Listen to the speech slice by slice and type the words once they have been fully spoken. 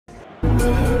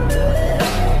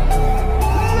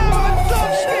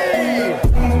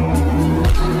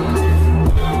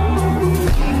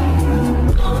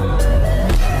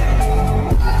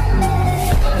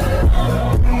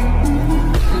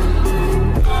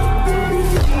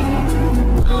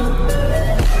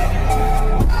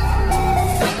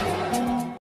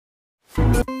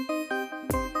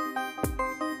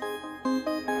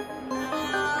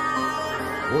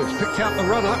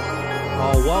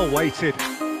Well weighted.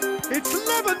 It's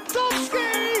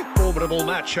Lewandowski! Formidable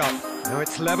matchup. Now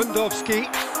it's Lewandowski.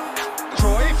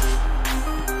 Cruyff.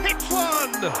 Hits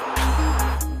one!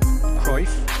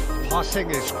 Cruyff. Passing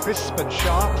is crisp and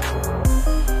sharp.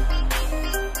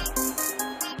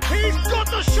 He's got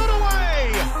the shot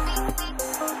away!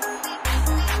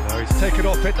 No, he's taken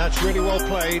off it. That's really well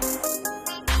played.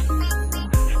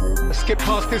 A skip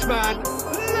past his man.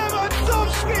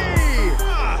 Lewandowski!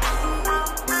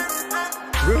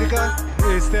 Rudiger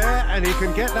is there and he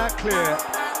can get that clear.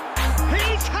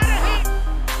 He's had a hit!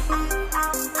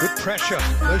 Good pressure,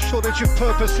 no shortage of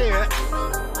purpose here.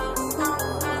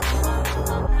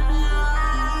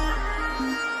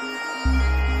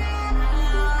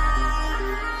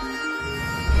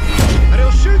 And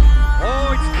he'll shoot!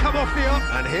 Oh, it's come off the up.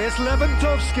 And here's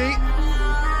Lewandowski.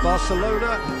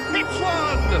 Barcelona hits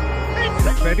one!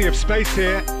 It's plenty of space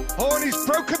here. Oh, and he's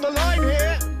broken the line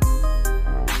here.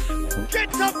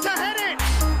 Gets up to head it!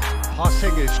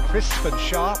 Passing is crisp and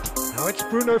sharp. Now it's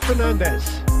Bruno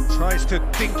Fernandes. Tries to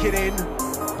dink it in.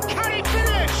 Can he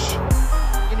finish?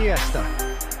 Iniesta.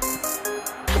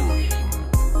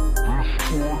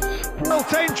 Well,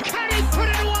 danger. Can he put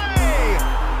it away?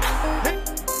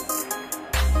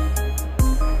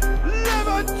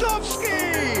 Lewandowski!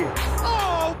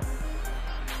 Oh!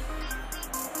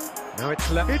 Now it's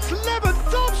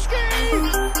Lewandowski!